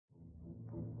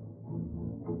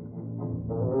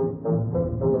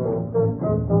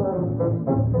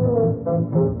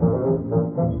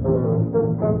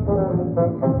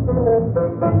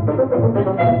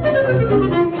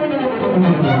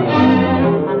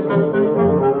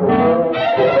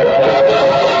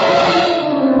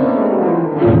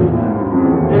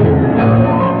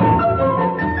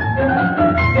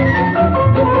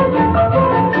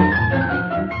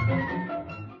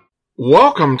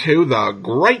Welcome to the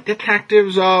Great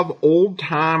Detectives of Old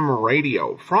Time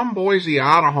Radio. From Boise,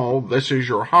 Idaho, this is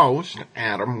your host,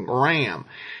 Adam Graham.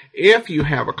 If you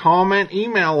have a comment,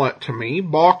 email it to me,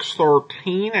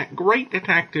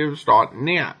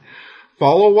 box13@greatdetectives.net.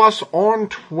 Follow us on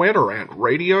Twitter at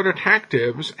Radio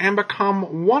Detectives and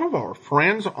become one of our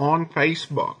friends on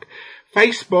Facebook.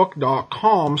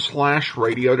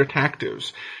 Facebook.com/Radio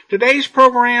Detectives. Today's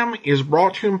program is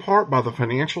brought to you in part by the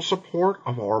financial support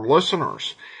of our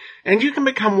listeners. And you can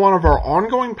become one of our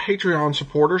ongoing Patreon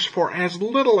supporters for as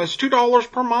little as $2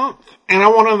 per month. And I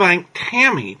want to thank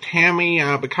Tammy. Tammy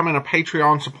becoming a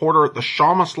Patreon supporter at the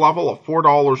Shamus level of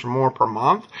 $4 or more per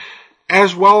month,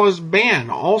 as well as Ben,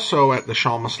 also at the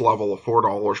Shamus level of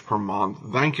 $4 per month.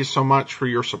 Thank you so much for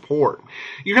your support.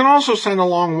 You can also send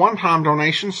along one-time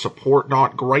donations,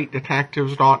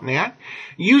 support.greatdetectives.net.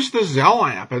 Use the Zelle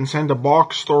app and send to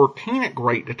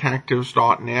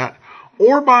box13@greatdetectives.net,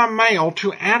 or by mail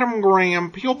to Adam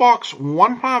Graham, P.O. Box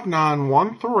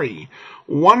 15913,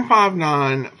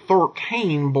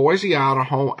 15913, Boise,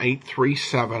 Idaho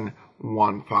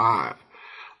 83715.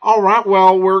 All right,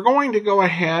 well, we're going to go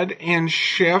ahead and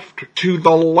shift to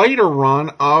the later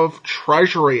run of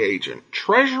Treasury Agent.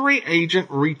 Treasury Agent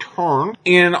returned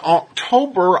in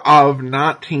October of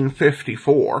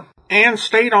 1954 and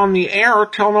stayed on the air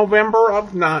till November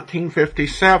of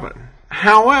 1957.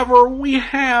 However, we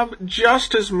have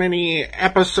just as many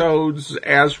episodes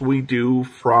as we do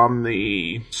from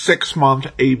the 6-month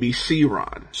ABC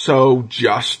run. So,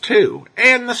 just 2.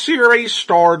 And the series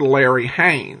starred Larry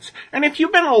Haynes. And if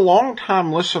you've been a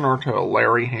long-time listener to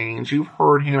Larry Haynes, you've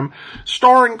heard him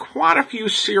star in quite a few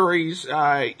series,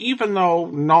 even though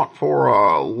not for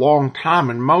a long time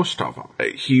in most of them.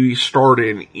 He starred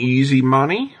in Easy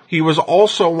Money. He was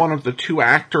also one of the 2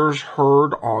 actors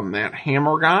heard on That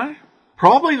Hammer Guy.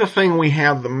 Probably the thing we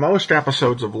have the most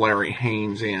episodes of Larry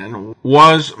Haynes in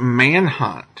was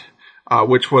Manhunt,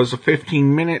 which was a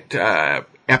 15-minute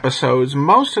episodes.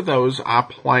 Most of those I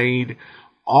played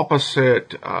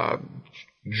opposite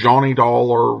Johnny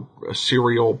Dollar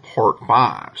serial Part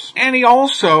 5s. And he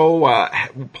also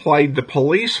played the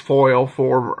police foil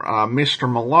for Mr.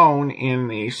 Malone in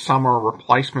the summer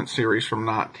replacement series from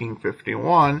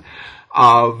 1951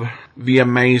 of The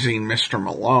Amazing Mr.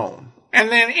 Malone. And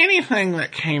then anything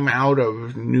that came out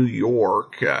of New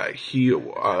York, he,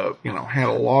 had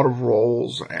a lot of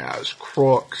roles as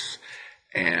crooks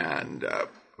and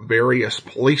various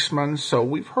policemen. So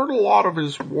we've heard a lot of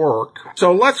his work.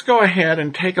 So let's go ahead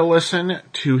and take a listen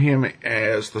to him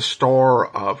as the star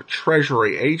of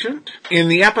Treasury Agent in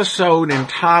the episode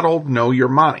entitled Know Your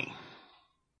Money.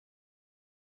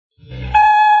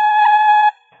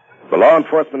 The law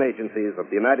enforcement agencies of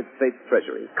the United States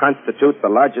Treasury constitute the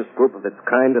largest group of its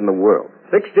kind in the world.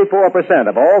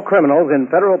 64% of all criminals in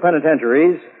federal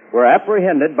penitentiaries were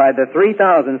apprehended by the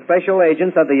 3,000 special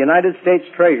agents of the United States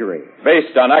Treasury.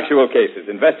 Based on actual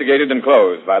cases investigated and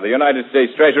closed by the United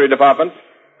States Treasury Department,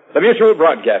 the Mutual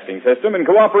Broadcasting System, in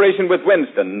cooperation with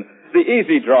Winston, the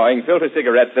easy-drawing filter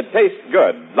cigarette that tastes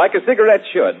good, like a cigarette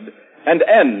should, and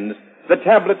ends the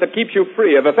tablet that keeps you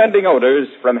free of offending odors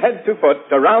from head to foot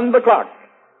around the clock,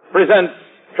 presents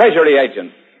Treasury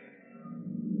Agent.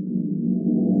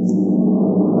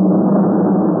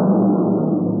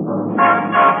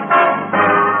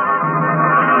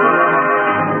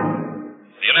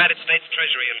 The United States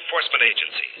Treasury Enforcement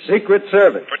Agency. Secret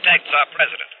Service. Protects our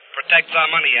president. Protects our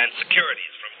money and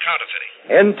securities from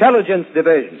counterfeiting. Intelligence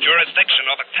Division. Jurisdiction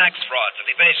over tax frauds and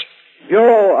evasion.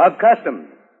 Bureau of Customs.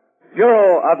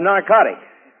 Bureau of Narcotics,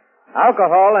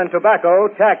 Alcohol and Tobacco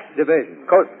Tax Division.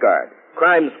 Coast Guard.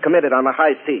 Crimes committed on the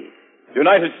high seas.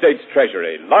 United States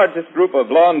Treasury, largest group of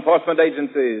law enforcement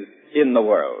agencies in the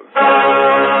world.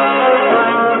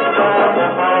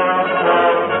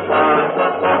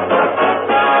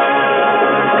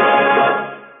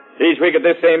 Each week at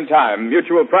this same time,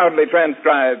 Mutual proudly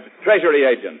transcribes Treasury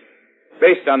Agent,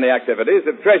 based on the activities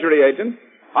of Treasury agents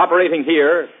operating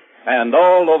here and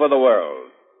all over the world.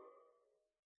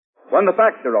 When the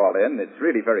facts are all in, it's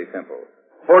really very simple.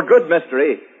 For good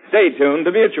mystery, stay tuned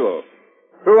to Mutual.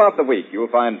 Throughout the week,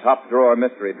 you'll find top-drawer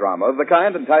mystery drama of the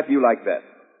kind and type you like best.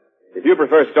 If you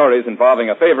prefer stories involving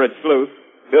a favorite sleuth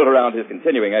built around his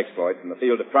continuing exploits in the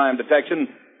field of crime detection,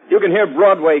 you can hear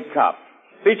Broadway Cop,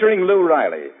 featuring Lou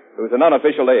Riley, who's an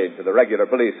unofficial aide to the regular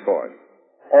police force.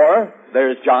 Or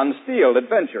there's John Steele,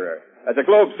 adventurer, as a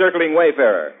globe-circling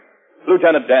wayfarer,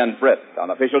 Lieutenant Dan Britt,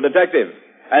 unofficial detective,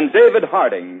 and David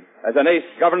Harding as an ace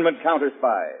government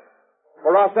counter-spy.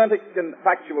 For authentic and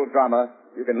factual drama,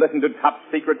 you can listen to Top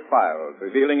Secret Files,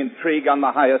 revealing intrigue on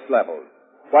the highest levels.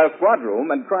 while squad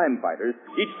room and crime fighters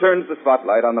each turns the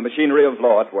spotlight on the machinery of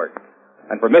law at work.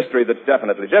 And for mystery that's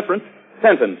definitely different,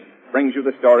 Sentence brings you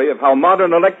the story of how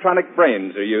modern electronic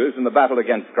brains are used in the battle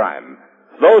against crime.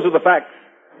 Those are the facts.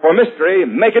 For mystery,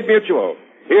 make it mutual.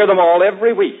 Hear them all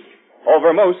every week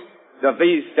over most of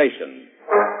these stations.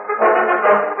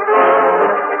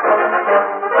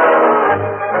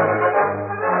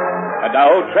 And now,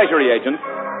 Treasury Agent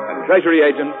and Treasury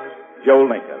Agent Joe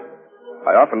Lincoln.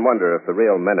 I often wonder if the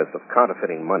real menace of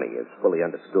counterfeiting money is fully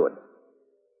understood.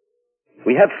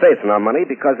 We have faith in our money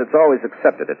because it's always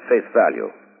accepted at face value.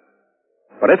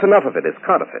 But if enough of it is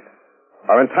counterfeit,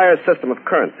 our entire system of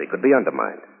currency could be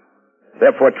undermined.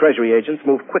 Therefore, Treasury agents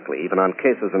move quickly, even on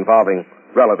cases involving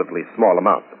relatively small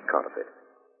amounts of counterfeit.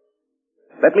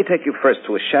 Let me take you first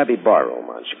to a shabby barroom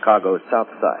on Chicago's South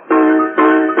Side.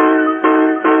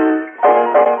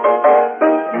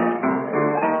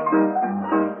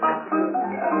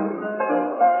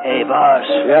 Hey, boss.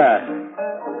 Yeah.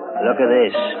 Look at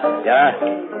this. Yeah?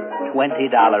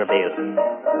 $20 bill.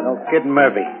 No kidding,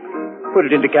 Murphy. Put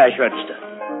it in the cash register.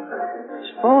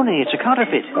 It's phony. It's a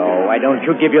counterfeit. Oh, why don't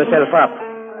you give yourself up?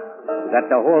 You got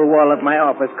the whole wall of my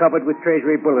office covered with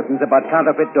Treasury bulletins about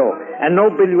counterfeit dough. And no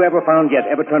bill you ever found yet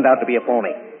ever turned out to be a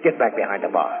phony. Get back behind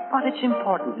the bar. But it's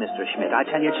important, Mr. Schmidt. I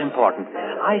tell you it's important.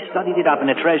 I studied it up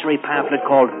in a Treasury pamphlet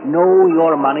called Know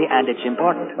Your Money, and it's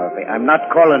important. Murphy, I'm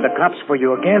not calling the cops for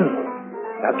you again.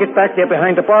 Now get back there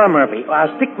behind the bar, Murphy, or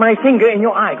I'll stick my finger in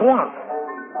your eye. Go on.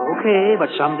 Okay, but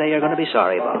someday you're going to be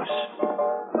sorry, boss.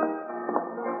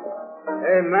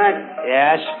 Hey, Mac,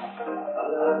 Yes?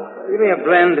 give me a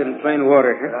blend and plain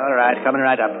water. All right, coming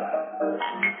right up.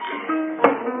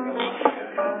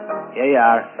 Here you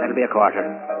are. That'll be a quarter.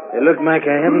 Hey, look, Mac,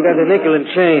 I haven't got a nickel and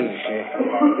change.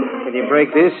 Can you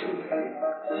break this?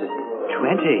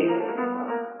 20.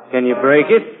 Can you break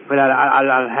it? Well,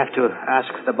 I'll have to ask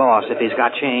the boss if he's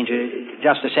got change.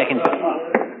 Just a second.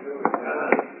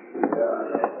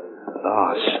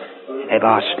 Boss. Hey,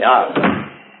 boss. Yeah.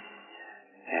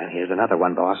 Well, here's another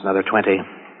one, boss. Another 20.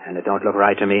 And it don't look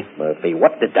right to me. Murphy,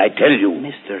 what did I tell you?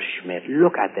 Mr. Schmidt,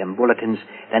 look at them bulletins,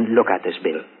 then look at this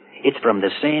bill. It's from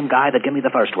the same guy that gave me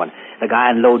the first one. The guy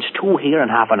unloads 2 here in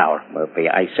half an hour. Murphy,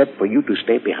 I said for you to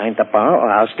stay behind the bar or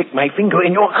I'll stick my finger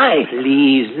in your eye.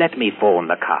 Please, let me phone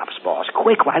the cops, boss.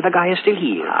 Quick, while the guy is still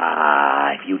here.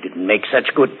 Ah, if you didn't make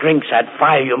such good drinks, I'd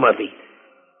fire you, Murphy.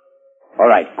 All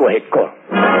right, go ahead, call.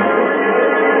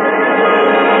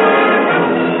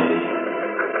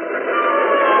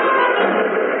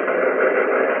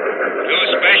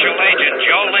 Special Agent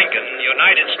Joe Lincoln,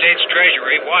 United States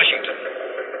Treasury, Washington.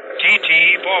 TT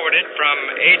forwarded from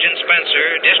Agent Spencer,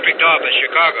 District Office,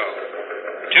 Chicago.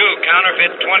 2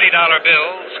 counterfeit $20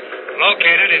 bills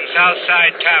located in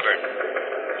Southside Tavern.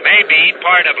 May be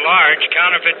part of large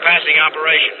counterfeit passing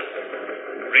operation.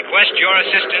 Request your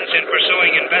assistance in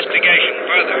pursuing investigation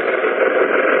further.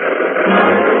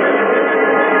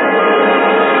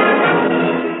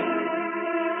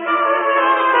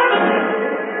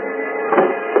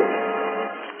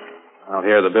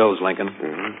 Here are the bills, Lincoln.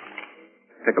 Mm-hmm.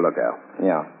 Take a look, Al.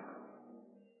 Yeah.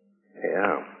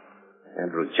 Yeah.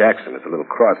 Andrew Jackson is a little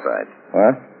cross-eyed.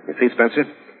 What? You see, Spencer?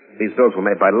 These bills were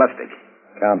made by Lustig.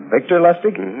 Count Victor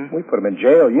Lustig? Mm-hmm. We put him in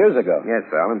jail years ago. Yes,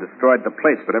 Al, and destroyed the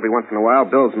place, but every once in a while,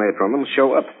 bills made from them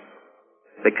show up.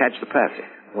 They catch the passer.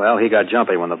 Well, he got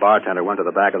jumpy when the bartender went to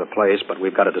the back of the place, but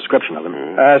we've got a description of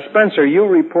him. Spencer, you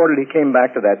reported he came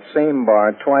back to that same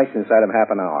bar twice inside of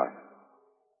half an hour.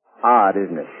 Odd,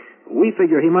 isn't it? We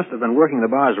figure he must have been working the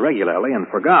bars regularly and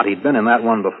forgot he'd been in that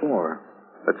one before.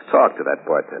 Let's talk to that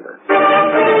bartender.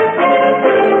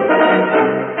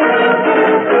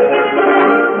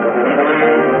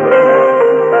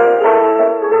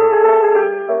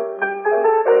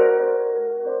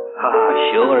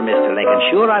 Sure, Mr. Lincoln.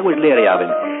 Sure, I was leery of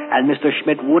him. And Mr.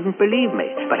 Schmidt wouldn't believe me.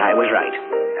 But I was right.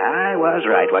 I was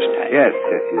right, wasn't I? Yes,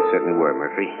 you certainly were,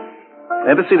 Murphy.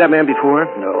 Ever see that man before?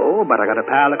 No, but I got a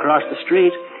pal across the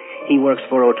street. He works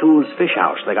for O'Toole's Fish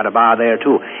House. They got a bar there,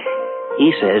 too.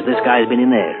 He says this guy's been in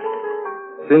there.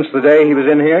 Since the day he was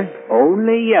in here?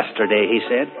 Only yesterday, he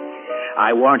said.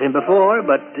 I warned him before,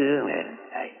 but,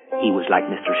 he was like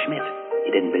Mr. Schmidt.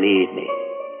 He didn't believe me.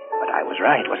 But I was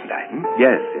right, wasn't I?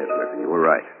 Yes, Murphy, you were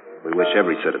right. We wish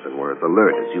every citizen were as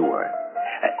alert as you are.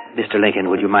 Mr.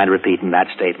 Lincoln, would you mind repeating that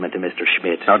statement to Mr.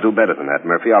 Schmidt? I'll do better than that,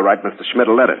 Murphy. I'll write Mr. Schmidt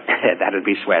a letter. That'd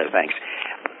be swell, thanks.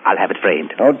 I'll have it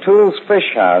framed. O'Toole's Fish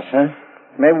House, huh?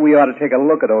 Maybe we ought to take a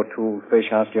look at O'Toole's Fish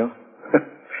House, Joe.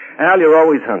 Al, you're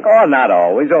always hungry. Oh, not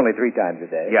always. Only 3 times a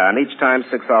day. Yeah, and each time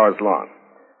 6 hours long.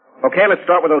 Okay, let's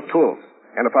start with O'Toole's.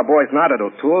 And if our boys not at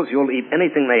O'Toole's, you'll eat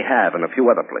anything they have in a few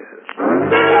other places.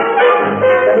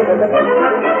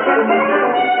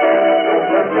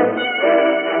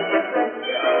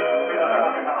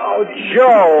 Oh,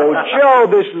 Joe,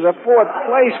 this is the fourth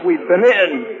place we've been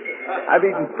in. I've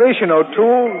eaten fish in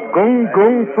O'Toole, gung,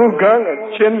 fugung,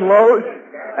 and chin loads,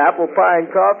 apple pie and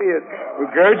coffee at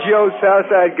Gurgio's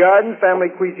Southside Garden,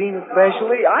 family cuisine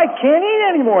especially. I can't eat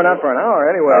anymore, not for an hour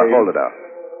anyway. Hold it up.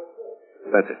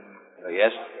 That's it.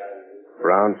 Yes?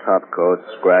 Brown top coat,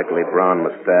 scraggly brown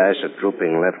mustache, a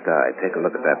drooping left eye. Take a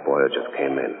look at that boy who just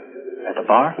came in. At the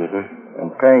bar? Mm-hmm.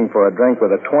 I'm paying for a drink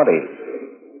with a 20.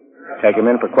 Take him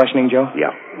in for questioning, Joe?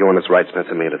 Yeah. You on his right,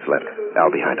 Spencer, me on his left. Al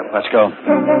behind him. Let's go.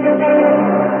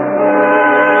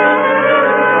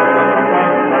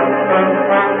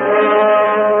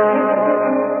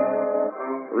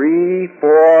 3,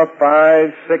 4,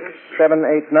 5, 6, 7,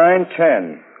 8, 9,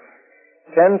 10.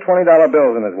 10 $20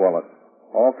 bills in his wallet.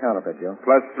 All counterfeit, Joe.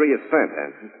 Plus 3 is sent,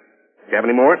 Hanson. Do you have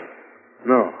any more?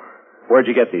 No. Where'd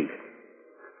you get these?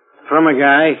 From a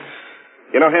guy.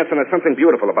 You know, Hanson, there's something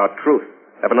beautiful about truth.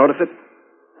 Ever notice it?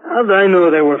 How'd I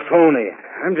know they were phony?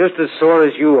 I'm just as sore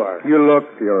as you are. You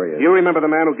look furious. You remember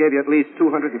the man who gave you at least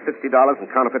 $260 in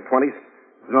counterfeit 20s?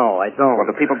 No, I don't. Well,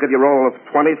 do people give you a roll of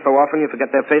 20s so often you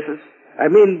forget their faces? I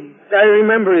mean, I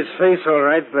remember his face all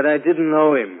right, but I didn't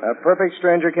know him. A perfect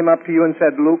stranger came up to you and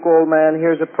said, Luke, old man,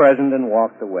 here's a present, and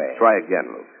walked away. Try again,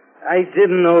 Luke. I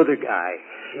didn't know the guy.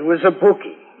 He was a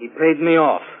bookie. He paid me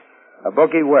off. A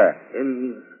bookie where?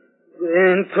 In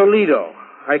Toledo.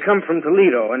 I come from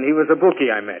Toledo, and he was a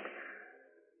bookie I met.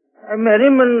 I met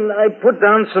him, and I put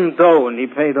down some dough, and he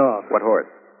paid off. What horse?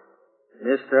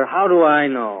 Mister, how do I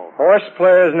know? Horse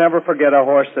players never forget a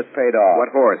horse that paid off.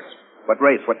 What horse? What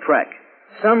race? What track?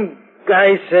 Some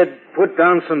guy said, put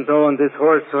down some dough on this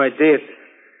horse, so I did.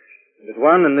 It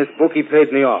won, and this bookie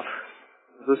paid me off.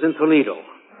 It was in Toledo.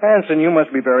 Hanson, you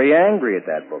must be very angry at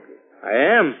that bookie. I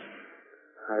am.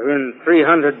 I win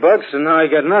 $300, and now I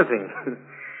got nothing.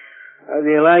 How do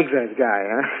you like that guy,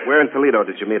 huh? Where in Toledo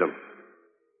did you meet him?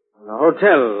 In the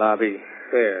hotel lobby,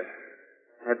 there.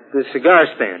 At the cigar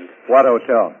stand. What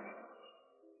hotel?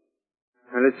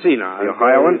 Now, let's see now. The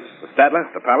Ohio one? The Statler?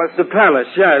 The Palace? The Palace,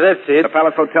 yeah, that's it. The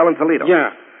Palace Hotel in Toledo?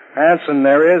 Yeah. Hanson,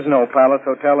 there is no Palace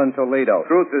Hotel in Toledo.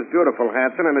 Truth is beautiful,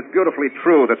 Hanson, and it's beautifully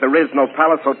true that there is no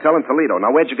Palace Hotel in Toledo.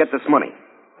 Now, where'd you get this money?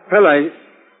 Well, I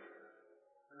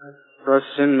was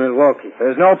in Milwaukee.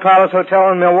 There's no Palace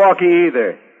Hotel in Milwaukee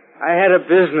either. I had a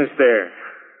business there.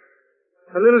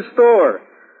 A little store.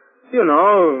 You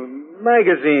know,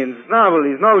 magazines,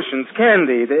 novelties, notions,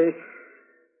 candy.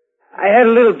 I had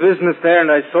a little business there, and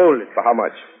I sold it. For how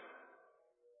much?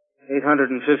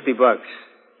 $850.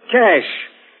 Cash.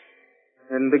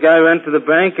 And the guy went to the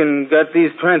bank and got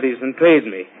these 20s and paid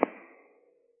me.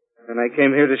 Then I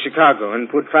came here to Chicago and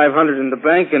put $500 in the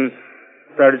bank and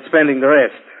started spending the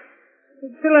rest.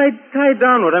 Until I tied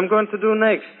down what I'm going to do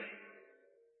next.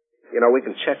 You know, we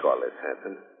can check all this,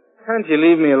 Hanson. Can't you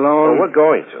leave me alone? Well, we're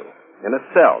going to. In a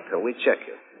cell till we check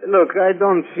you. Look, I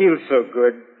don't feel so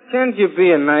good. Can't you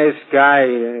be a nice guy?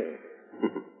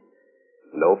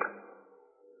 Nope.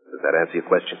 Does that answer your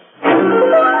question?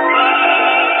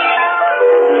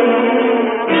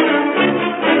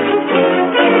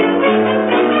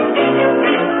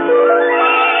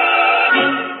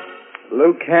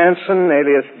 Luke Hanson,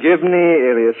 alias Gibney,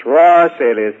 alias Ross,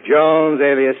 alias Jones,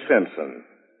 alias Simpson.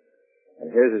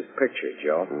 And here's his picture,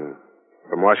 Joe.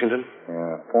 From Washington?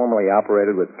 Formerly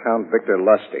operated with Count Victor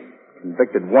Lustig.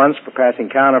 Convicted once for passing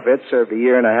counterfeits, served a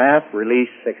year and a half,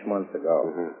 released 6 months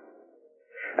ago. Mm-hmm.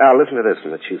 Al, listen to this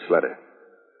from the chief's letter.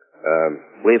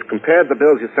 We've compared the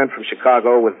bills you sent from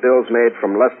Chicago with bills made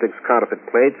from Lustig's counterfeit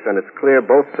plates, and it's clear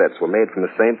both sets were made from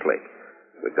the same plate.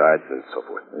 Regards and so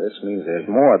forth. This means there's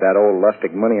more of that old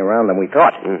Lustig money around than we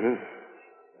thought. Mm-hmm.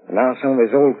 And now some of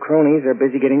his old cronies are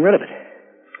busy getting rid of it.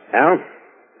 Al,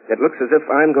 it looks as if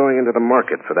I'm going into the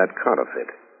market for that counterfeit.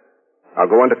 I'll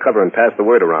go undercover and pass the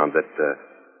word around that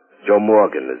Joe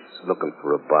Morgan is looking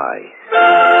for a buy.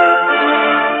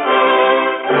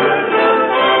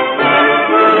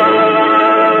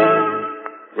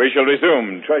 We shall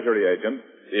resume, Treasury Agent,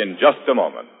 in just a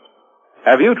moment.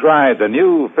 Have you tried the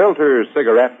new filter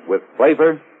cigarette with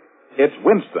flavor? It's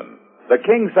Winston, the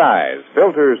king-size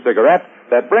filter cigarette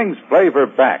that brings flavor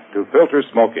back to filter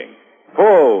smoking.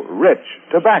 Full, rich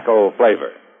tobacco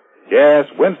flavor. Yes,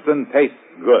 Winston tastes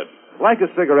good, like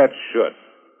a cigarette should.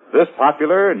 This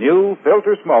popular new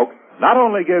filter smoke not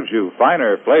only gives you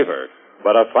finer flavor,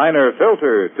 but a finer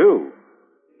filter, too.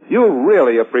 You'll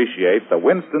really appreciate the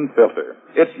Winston filter.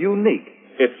 It's unique.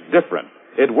 It's different.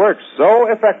 It works so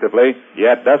effectively,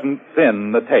 yet doesn't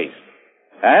thin the taste.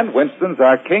 And Winston's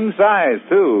are king size,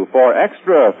 too, for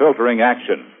extra filtering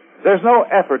action. There's no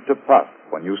effort to puff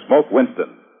when you smoke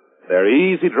Winston. They're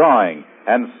easy drawing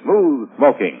and smooth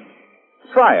smoking.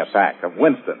 Try a pack of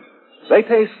Winston. They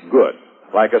taste good,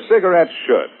 like a cigarette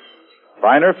should.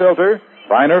 Finer filter,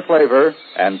 finer flavor,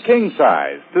 and king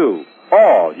size, too.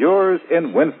 All yours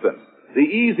in Winston. The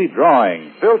easy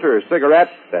drawing filter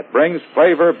cigarette that brings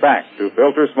flavor back to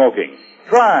filter smoking.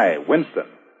 Try Winston.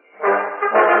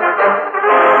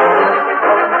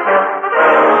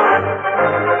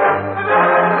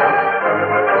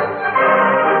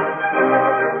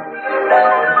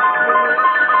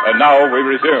 And now we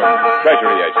resume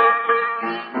Treasury Agent.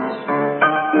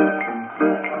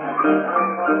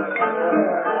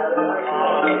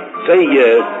 Say,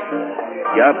 yeah,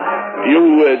 you,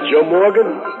 Joe Morgan?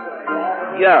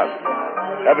 Yeah.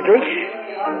 Have a drink?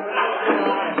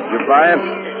 You buying?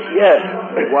 Yeah.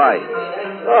 Why?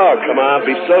 Oh, come on,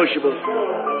 be sociable.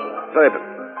 Bourbon.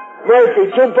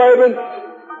 Murphy, two bourbon?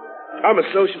 I'm a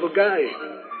sociable guy.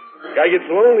 Guy gets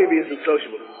lonely if he isn't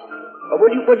sociable.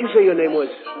 What'd you say your name was?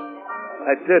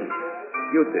 I didn't.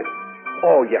 You did.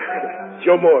 Oh, yeah.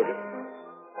 Joe Morgan.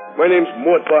 My name's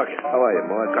Mort Barker. How are you,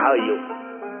 Mark? How are you?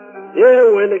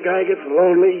 Yeah, when a guy gets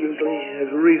lonely, usually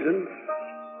has a reason.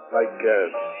 Like,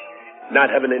 not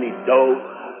having any dough.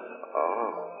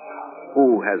 Oh.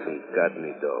 Who hasn't got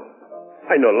any dough?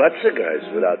 I know lots of guys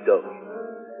without dough.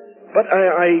 But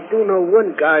I do know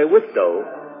one guy with dough.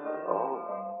 Oh.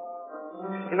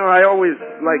 You know, I always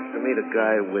like to meet a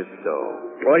guy with dough.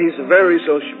 Well, he's a very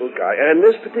sociable guy. And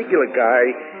this particular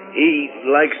guy, he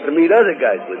likes to meet other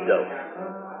guys with dough.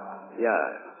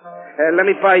 Yeah. Let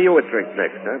me buy you a drink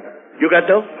next, huh? You got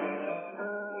dough?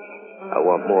 I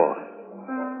want more.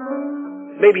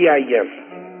 Maybe I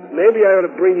ought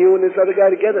to bring you and this other guy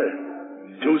together.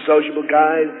 Two sociable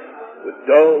guys with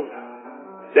dough.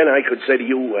 Then I could say to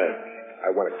you, I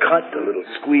want a cut, a little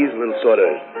squeeze, a little sort of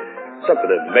something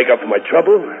to make up for my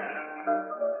trouble.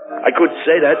 I could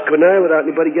say that, couldn't I, without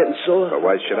anybody getting sore? Well,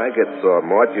 why should I get sore,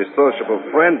 Mort? Your sociable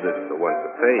friend is the one to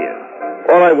pay you.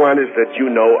 All I want is that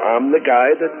you know I'm the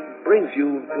guy that brings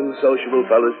you two sociable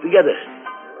fellas together.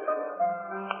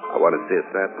 I want to see a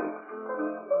sample.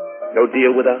 No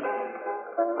deal without?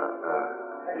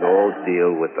 No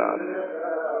deal without it.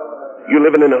 You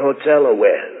living in a hotel or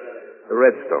where? The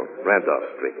Redstone, Randolph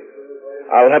Street.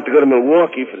 I'll have to go to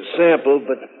Milwaukee for the sample,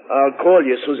 but I'll call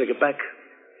you as soon as I get back.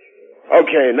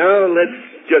 Okay, now let's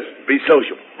just be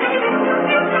social.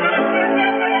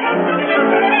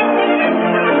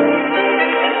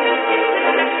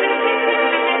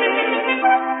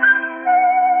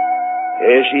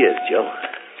 Here she is, Joe.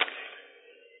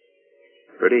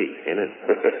 Pretty, ain't it?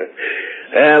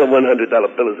 Well, a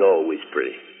 $100 bill is always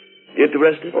pretty. You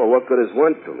interested? Oh, what good is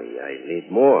one to me? I need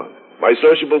more. My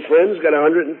sociable friend's got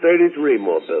 133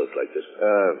 more bills like this.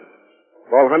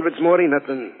 All hundreds, Morty?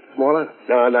 Nothing smaller?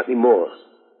 No, not anymore.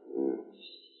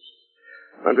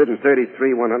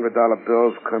 133 $100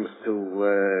 bills comes to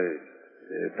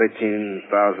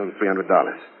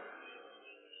 $13,300.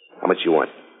 How much you want?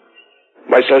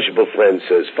 My sociable friend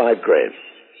says $5,000.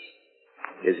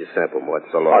 Here's your sample, Mort.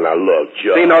 So long. Oh, now look,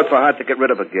 Joe. See, notes are hard to get rid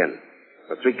of again.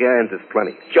 For $3,000 is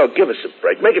plenty. Joe, give us a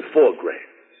break. Make it $4,000.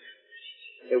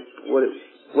 Hey,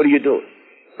 what are you doing?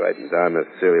 Writing down the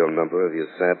serial number of your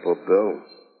sample bill.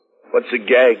 What's the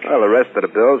gag? Well, the rest of the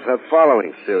bills have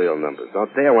following serial numbers,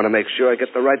 don't they? I want to make sure I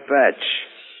get the right batch.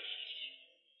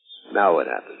 Now what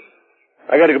happens?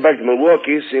 I got to go back to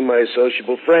Milwaukee, see my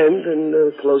sociable friend, and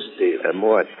close the deal.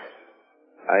 Mort,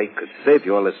 I could save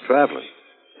you all this traveling.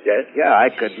 Yeah? Yeah, I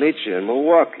could meet you in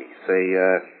Milwaukee. Say,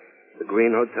 the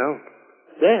Green Hotel?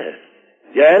 Yeah.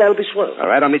 Yeah, that'll be swell. All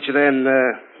right, I'll meet you there in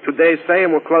 2 days, say,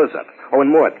 and we'll close up. Oh, and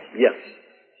Mort. Yeah.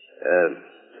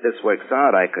 This works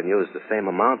out. I can use the same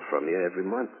amount from you every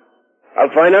month. I'll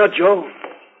find out, Joe.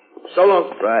 So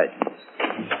long. Right.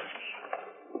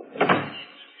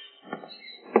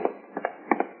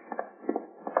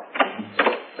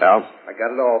 Well, I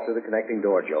got it all through the connecting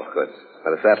door, Joe. Good.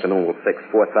 Now, this afternoon we'll fix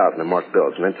 4,000 in marked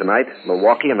bills. And then tonight,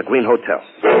 Milwaukee and the Green Hotel.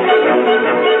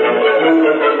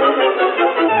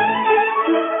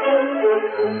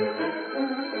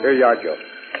 Here you are, Joe.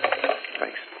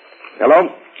 Thanks. Hello?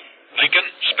 Lincoln,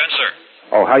 Spencer.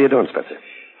 Oh, how you doing, Spencer?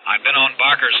 I've been on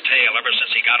Barker's tail ever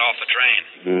since he got off the train.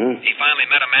 Mm-hmm. He finally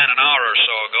met a man an hour or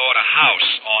so ago at a house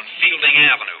on Fielding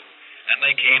Avenue. Then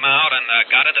they came out and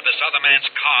got into this other man's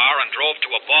car and drove to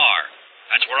a bar.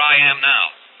 That's where I am now.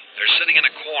 They're sitting in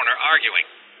a corner arguing.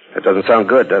 That doesn't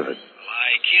sound good, does it? Well,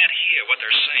 I can't hear what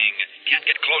they're saying. Can't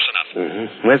get close enough.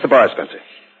 Mm-hmm. Where's the bar, Spencer?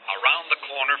 Around the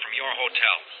corner from your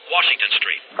hotel, Washington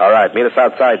Street. All right, meet us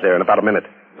outside there in about a minute.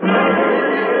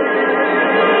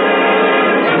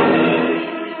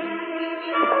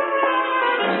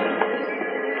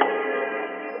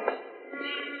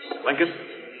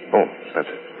 Lincoln? Oh,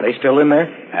 Spencer. They still in there?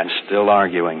 And still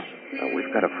arguing. Now,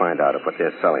 we've got to find out if what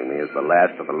they're selling me is the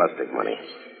last of the Lustig money.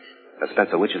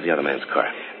 Spencer, which is the other man's car?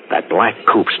 That black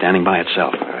coupe standing by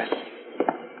itself. All right.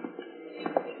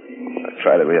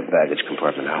 Try the rear baggage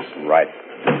compartment now. Right.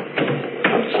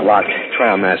 It's locked. Try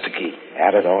our master key.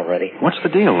 At it already? What's the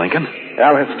deal, Lincoln?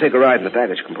 Al has to take a ride in the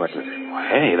baggage compartment.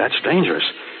 Hey, that's dangerous.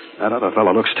 That other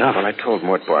fellow looks tough. Well, I told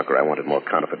Mort Barker I wanted more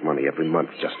counterfeit money every month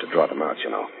just to draw them out, you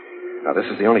know. Now, this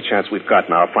is the only chance we've got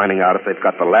now of finding out if they've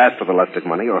got the last of the Lustig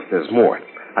money or if there's more.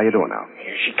 How you doing now?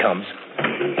 Here she comes.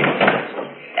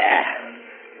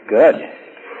 Good.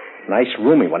 Nice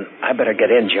roomy one. I better get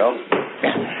in, Joe.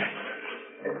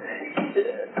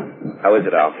 How is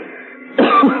it, Al?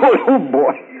 Oh,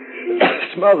 boy.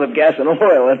 Smells of gas and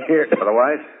oil in here.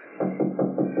 Otherwise?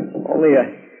 Only a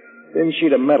thin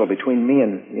sheet of metal between me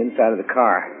and the inside of the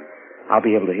car. I'll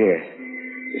be able to hear.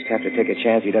 Just have to take a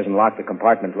chance he doesn't lock the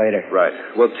compartment later. Right.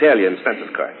 We'll tail you in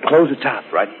Spencer's car. Close the top.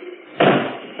 Right.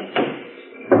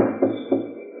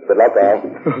 Good luck, Al.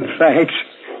 Thanks.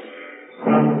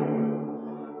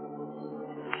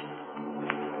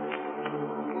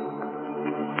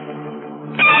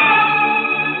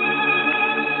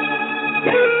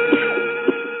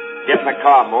 Get in the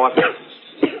car, Mort.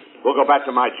 We'll go back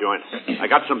to my joint. I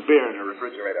got some beer in the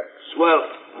refrigerator. Swell.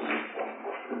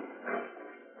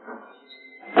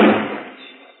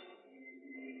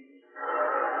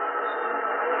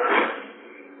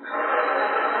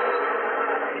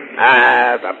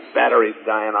 The battery's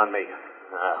dying on me.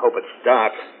 I hope it's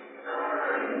dark.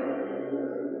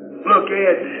 Look,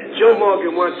 Ed, Joe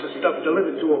Morgan wants the stuff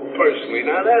delivered to him personally.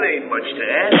 Now, that ain't much to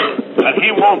ask. But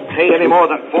he won't pay any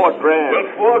more than $4,000.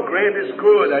 Well, $4,000 is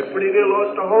good. I pretty near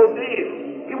lost the whole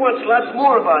deal. He wants lots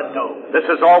more of our dough. This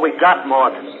is all we got,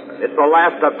 Mort. It's the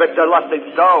last of Victor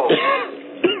Lustig's dough.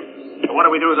 So what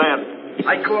do we do then?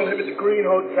 I call him at the Green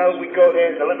Hotel. We go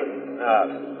there and deliver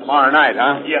it. Tomorrow night,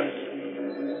 huh? Yeah.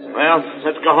 Well,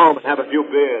 let's go home and have a few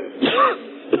beers.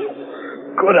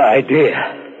 Good idea.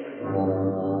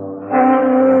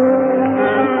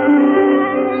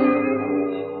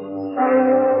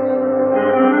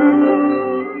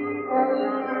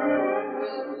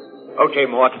 Okay,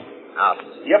 Mort. Out.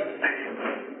 Yep.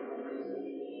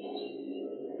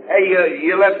 Hey,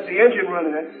 you left the engine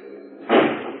running, huh?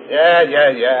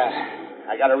 Yeah.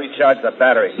 I gotta recharge the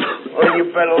battery. Well,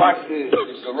 you better lock the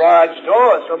garage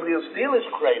door. Somebody will steal his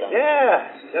crate. Yeah,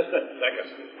 just a second.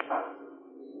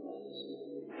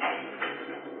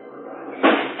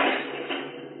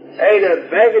 Hey, the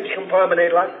baggage compartment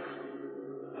ain't locked?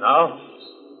 No?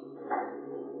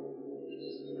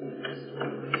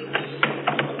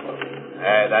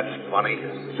 Hey, that's funny.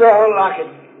 So lock it.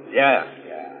 Yeah.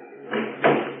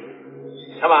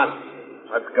 Come on.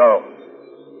 Let's go.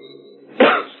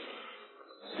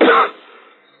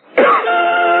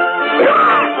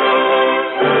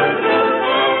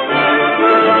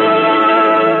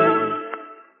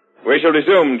 We shall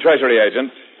resume, Treasury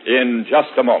Agent, in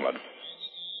just a moment.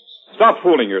 Stop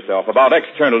fooling yourself about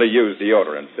externally used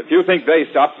deodorants if you think they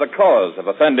stop the cause of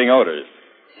offending odors.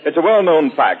 It's a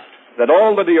well-known fact that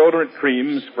all the deodorant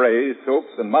creams, sprays,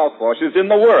 soaps, and mouthwashes in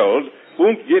the world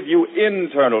won't give you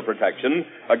internal protection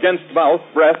against mouth,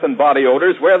 breath, and body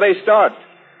odors where they start.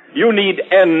 You need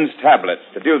ENDS tablets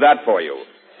to do that for you.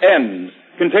 ENDS,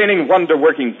 containing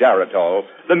wonder-working Daratol,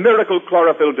 the miracle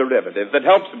chlorophyll derivative that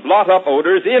helps blot up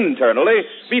odors internally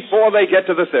before they get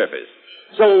to the surface.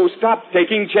 So stop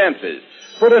taking chances.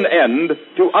 Put an end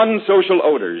to unsocial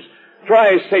odors.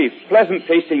 Try safe,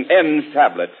 pleasant-tasting ENDS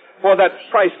tablets for that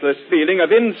priceless feeling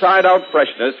of inside-out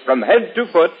freshness from head to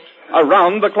foot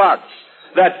around the clock.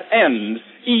 That's ENDS,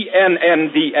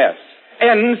 E-N-N-D-S.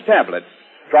 ENDS tablets.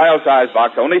 Trial size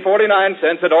box, only 49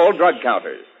 cents at all drug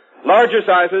counters. Larger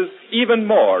sizes, even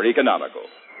more economical.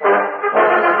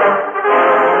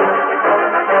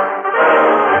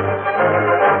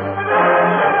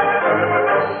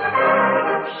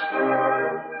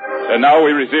 And now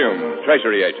we resume,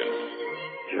 Treasury Agent.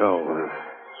 Joe,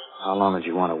 how long did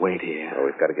you want to wait here? Oh,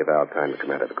 we've got to give Al time to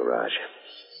come out of the garage.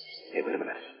 Hey, wait a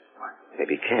minute.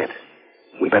 Maybe he can't.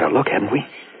 We better look, hadn't we?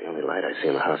 The only light I see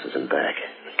in the house is in back.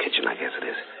 The kitchen, I guess it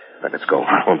is. Right, let's go.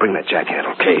 I'll bring that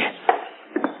jackhammer. Okay.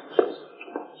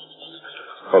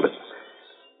 Hold it.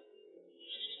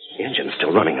 The engine's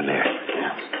still running in there.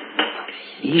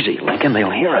 Easy, Lincoln.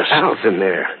 They'll hear us. Al's in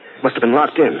there. Must have been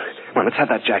locked in. Come on, let's have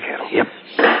that jackhammer. Yep.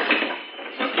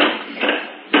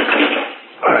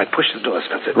 All right, push the door,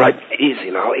 Spencer. Right.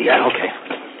 Easy now. Easy. Yeah, okay.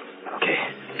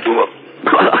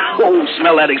 Oh,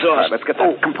 smell that exhaust. All right, let's get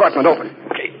the compartment open.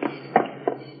 Okay.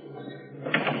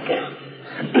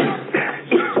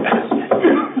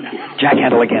 jack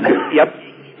handle again. Yep.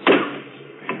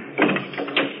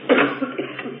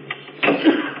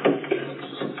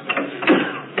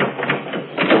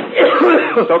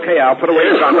 It's okay, Al. Put away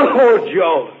the gun. Oh,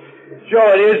 Joe.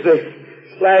 Joe, it is the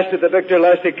blast of the Victor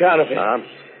Lustig counterfeit.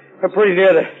 Pretty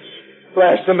near the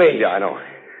blast to me. Yeah, I know.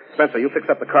 Spencer, you fix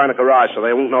up the car in the garage so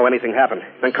they won't know anything happened.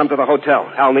 Then come to the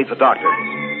hotel. Al needs a doctor.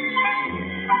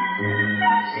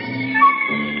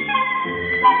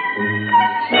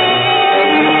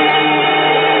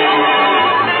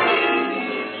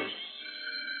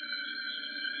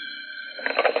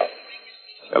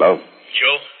 Hello?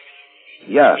 Joe?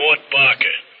 Yeah. Mort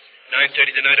Barker.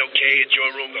 9:30 tonight, okay, at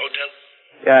your room, the hotel?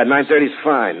 Yeah, 9:30's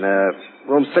fine.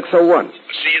 Room 601. I'll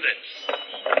see you then.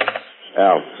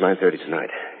 Al, 9:30 tonight.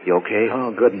 You okay?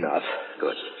 Oh, good enough.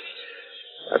 Good.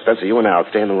 Spencer, you and Al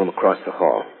stay in the room across the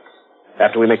hall.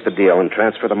 After we make the deal and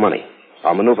transfer the money,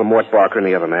 I'll maneuver Mort Barker and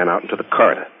the other man out into the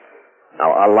corridor.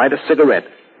 Now, I'll light a cigarette,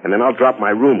 and then I'll drop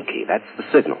my room key. That's the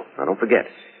signal. Now, don't forget.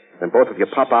 Then both of you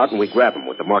pop out and we grab them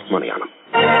with the marked money on them.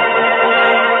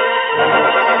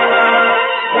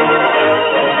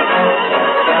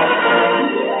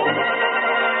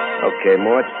 Okay,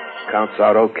 Mort. Counts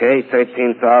out okay.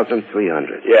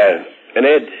 13,300. Yeah. And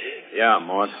Ed? Yeah,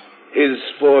 Mort. His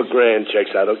 $4,000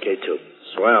 checks out okay, too.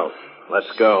 Swell.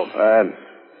 Let's go.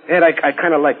 Ed, I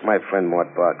kind of like my friend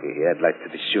Mort Barker here. I'd like to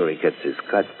be sure he gets his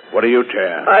cut. What do you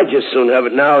care? I'd just soon have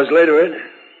it now as later, Ed.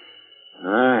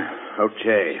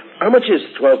 Okay. How much is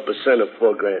 12% of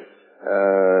 $4,000?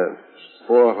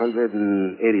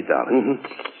 $480.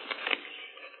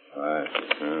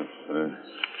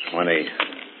 20,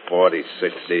 40,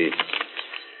 60.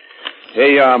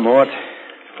 Here you are, Mort.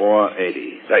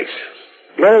 480. Thanks.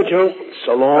 No, Joe.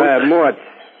 So long. Mort,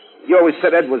 you always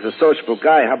said Ed was a sociable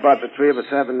guy. How about the three of us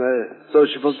having a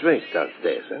sociable drink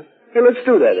downstairs, huh? Hey, let's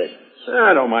do that, Ed.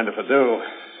 I don't mind if I do.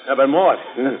 But Mort,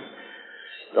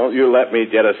 don't you let me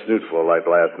get a snootful like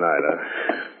last night, huh?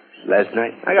 Last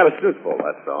night? I got a snootful,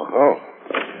 that's all.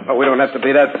 Oh, we don't have to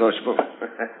be that sociable.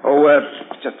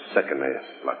 Just a second. I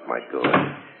locked my door.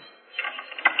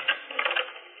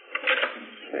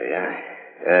 There you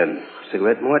are.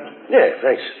 Cigarette, Mort? Yeah,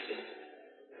 thanks.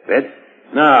 Ed?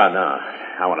 No.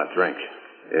 I want a drink.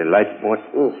 Light, Mort?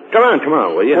 Come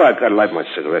on, will you? Well, I gotta light my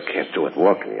cigarette. Can't do it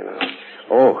walking, you know.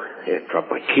 Oh, here, drop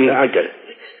my key. I got it.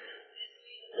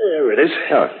 There it is.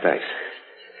 Oh, thanks.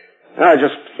 Let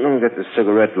me get the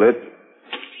cigarette lit.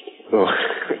 Oh,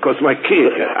 there goes my key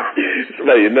again.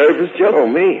 Are you nervous, Joe? Oh,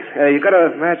 me? You got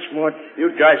a match, Mort?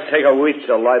 You guys take a week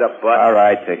to light up, bud. All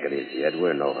right, take it easy, Ed.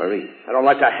 We're in no hurry. I don't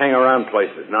like to hang around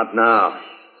places. Not now.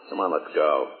 Come on, let's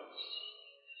go.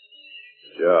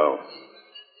 Joe,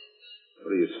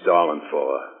 what are you stalling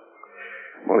for?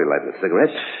 I'm only lighting a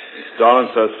cigarette. Stalling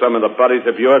so some of the buddies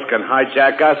of yours can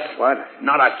hijack us? What?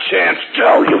 Not a chance,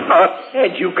 Joe.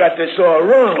 Ed, you got this all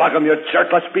wrong. Plug 'em, you jerk.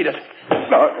 Let's beat it.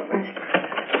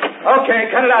 Okay,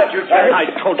 cut it out, you jerk. I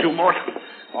told you, Mort.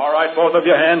 All right, both of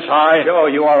your hands high. Joe,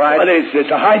 you all right? What is this,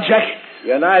 a hijack?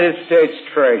 United States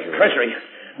Treasury. Treasury.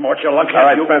 Mort, you're lucky. All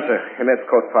right, Spencer. In Ed's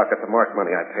coat pocket, the marked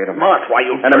money I paid him. Mort, why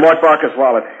you... And in Mort Barker's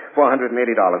wallet, $480,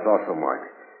 also marked.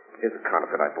 Here's the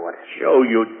counterfeit I bought. Joe,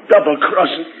 you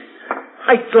double-crossing.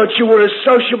 I thought you were a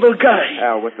sociable guy.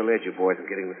 Al, what delayed you boys in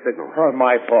getting the signal? Oh,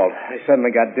 my fault. I suddenly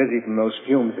got dizzy from those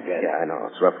fumes again. Yeah, I know.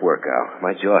 It's rough work, Al.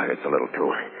 My jaw hurts a little, too.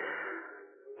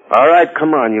 All right,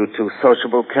 come on, you two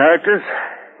sociable characters.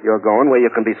 You're going where you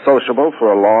can be sociable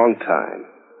for a long time.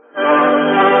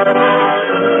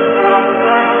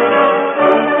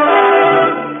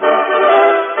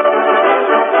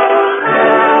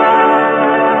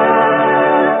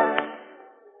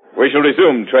 We shall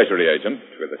resume Treasury Agent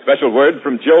with a special word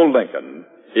from Joe Lincoln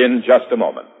in just a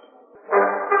moment.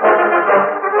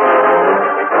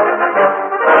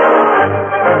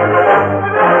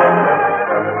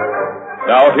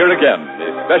 Now, here again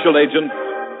is Special Agent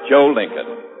Joe Lincoln.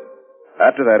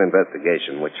 After that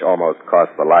investigation, which almost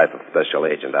cost the life of Special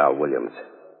Agent Al Williams,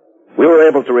 we were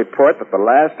able to report that the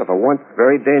last of a once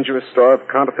very dangerous store of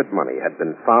counterfeit money had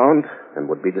been found and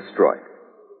would be destroyed.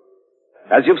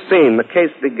 As you've seen, the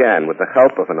case began with the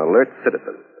help of an alert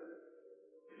citizen.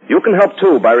 You can help,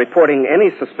 too, by reporting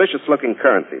any suspicious-looking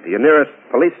currency to your nearest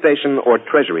police station or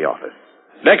Treasury office.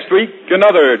 Next week,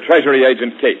 another Treasury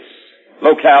Agent case.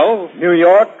 Locale, New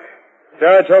York,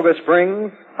 Saratoga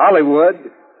Springs, Hollywood,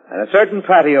 and a certain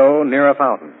patio near a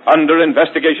fountain. Under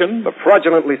investigation, the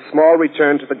fraudulently small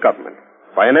return to the government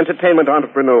by an entertainment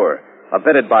entrepreneur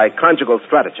abetted by conjugal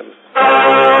stratagems.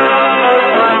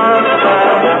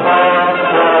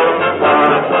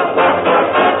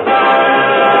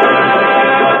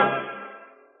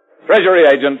 Treasury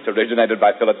Agent, originated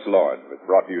by Phillips Lord, was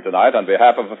brought to you tonight on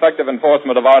behalf of effective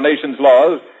enforcement of our nation's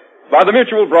laws by the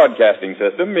Mutual Broadcasting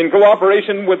System in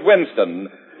cooperation with Winston,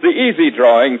 the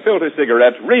easy-drawing filter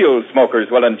cigarette real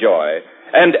smokers will enjoy,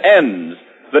 and ends,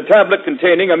 the tablet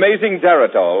containing amazing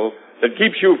Daratol that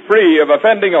keeps you free of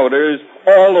offending odors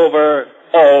all over,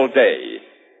 all day.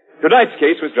 Tonight's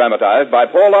case was dramatized by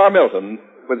Paul R. Milton,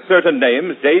 with certain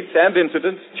names, dates, and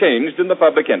incidents changed in the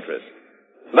public interest.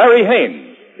 Larry Haynes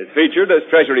is featured as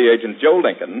Treasury Agent Joe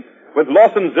Lincoln, with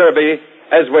Lawson Zerby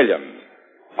as Williams.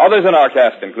 Others in our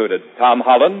cast included Tom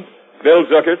Holland, Bill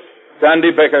Zuckert,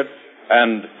 Sandy Bickert,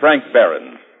 and Frank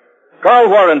Barron. Carl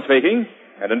Warren speaking,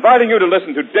 and inviting you to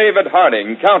listen to David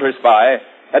Harding, Counter-Spy,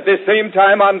 at this same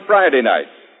time on Friday night.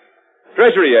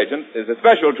 Treasury Agent is a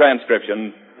special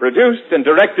transcription produced and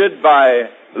directed by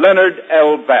Leonard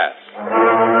L. Bass.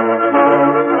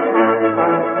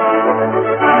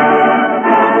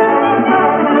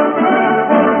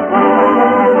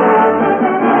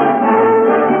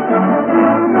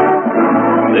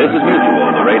 This is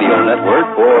Mutual, the radio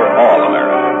network for all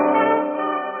America.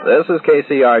 This is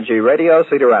KCRG Radio,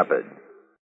 Cedar Rapids.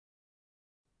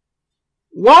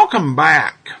 Welcome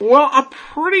back. Well, a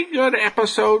pretty good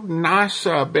episode. Nice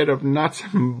bit of nuts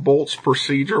and bolts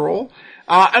procedural.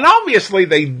 And obviously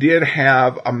they did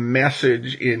have a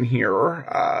message in here.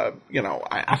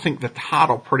 I think the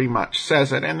title pretty much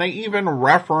says it. And they even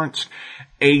referenced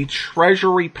a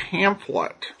Treasury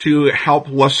pamphlet to help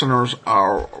listeners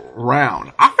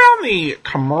around. I found the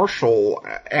commercial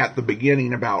at the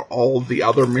beginning about all the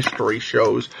other mystery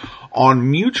shows on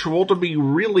Mutual to be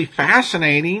really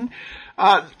fascinating.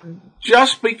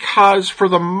 Just because, for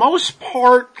the most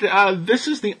part, this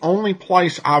is the only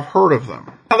place I've heard of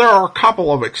them. Now, there are a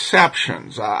couple of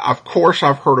exceptions. Of course,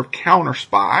 I've heard of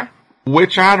Counter-Spy,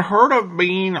 which I'd heard of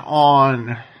being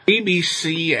on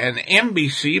BBC and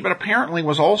NBC, but apparently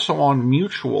was also on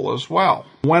Mutual as well.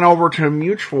 Went over to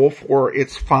Mutual for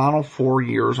its final 4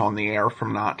 years on the air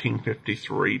from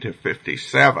 1953 to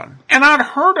 57. And I'd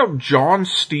heard of John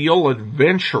Steele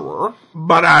Adventurer,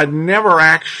 but I'd never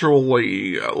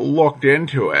actually looked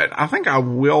into it. I think I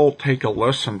will take a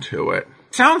listen to it.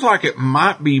 Sounds like it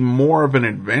might be more of an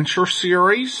adventure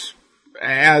series,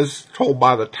 as told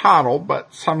by the title,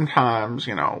 but sometimes,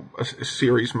 a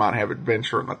series might have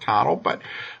adventure in the title, but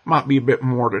might be a bit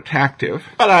more detective.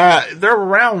 But there are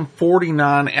around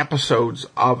 49 episodes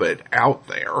of it out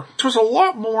there, which was a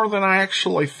lot more than I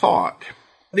actually thought.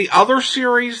 The other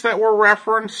series that were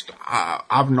referenced,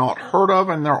 I've not heard of,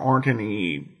 and there aren't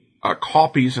any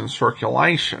copies in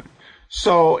circulation.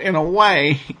 So, in a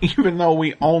way, even though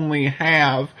we only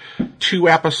have 2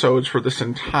 episodes for this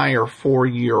entire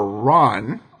 4-year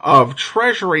run of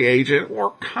Treasury Agent, we're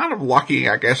kind of lucky,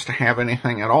 I guess, to have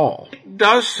anything at all. It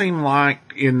does seem like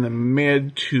in the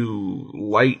mid to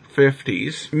late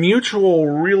 50s, Mutual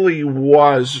really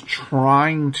was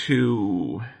trying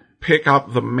to pick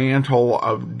up the mantle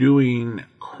of doing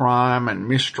crime and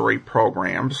mystery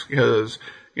programs, because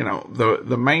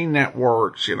the main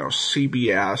networks,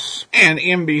 CBS and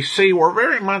NBC were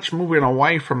very much moving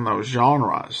away from those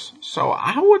genres. So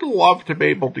I would love to be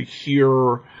able to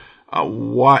hear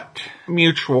what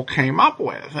Mutual came up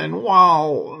with. And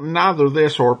while neither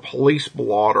this or Police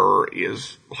Blotter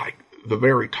is like the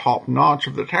very top notch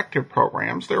of detective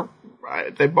programs,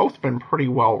 they've both been pretty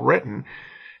well written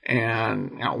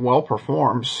and well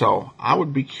performed. So I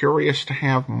would be curious to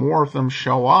have more of them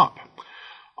show up.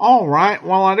 All right,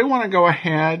 well, I do want to go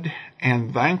ahead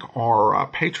and thank our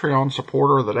Patreon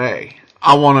supporter of the day.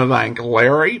 I want to thank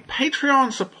Larry,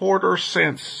 Patreon supporter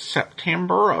since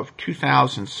September of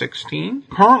 2016,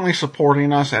 currently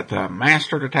supporting us at the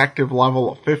Master Detective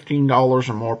level of $15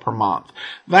 or more per month.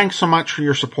 Thanks so much for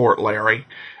your support, Larry.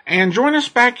 And join us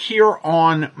back here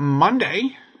on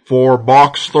Monday for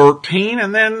Box 13,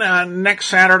 and then next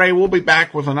Saturday we'll be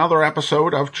back with another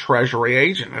episode of Treasury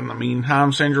Agent. In the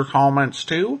meantime, send your comments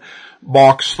to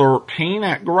Box13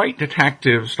 at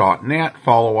greatdetectives.net.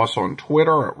 Follow us on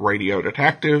Twitter at Radio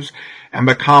Detectives, and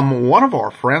become one of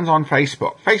our friends on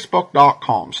Facebook,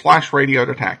 facebook.com/Radio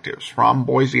Detectives. From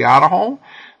Boise, Idaho,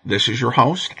 this is your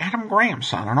host, Adam Graham,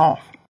 signing off.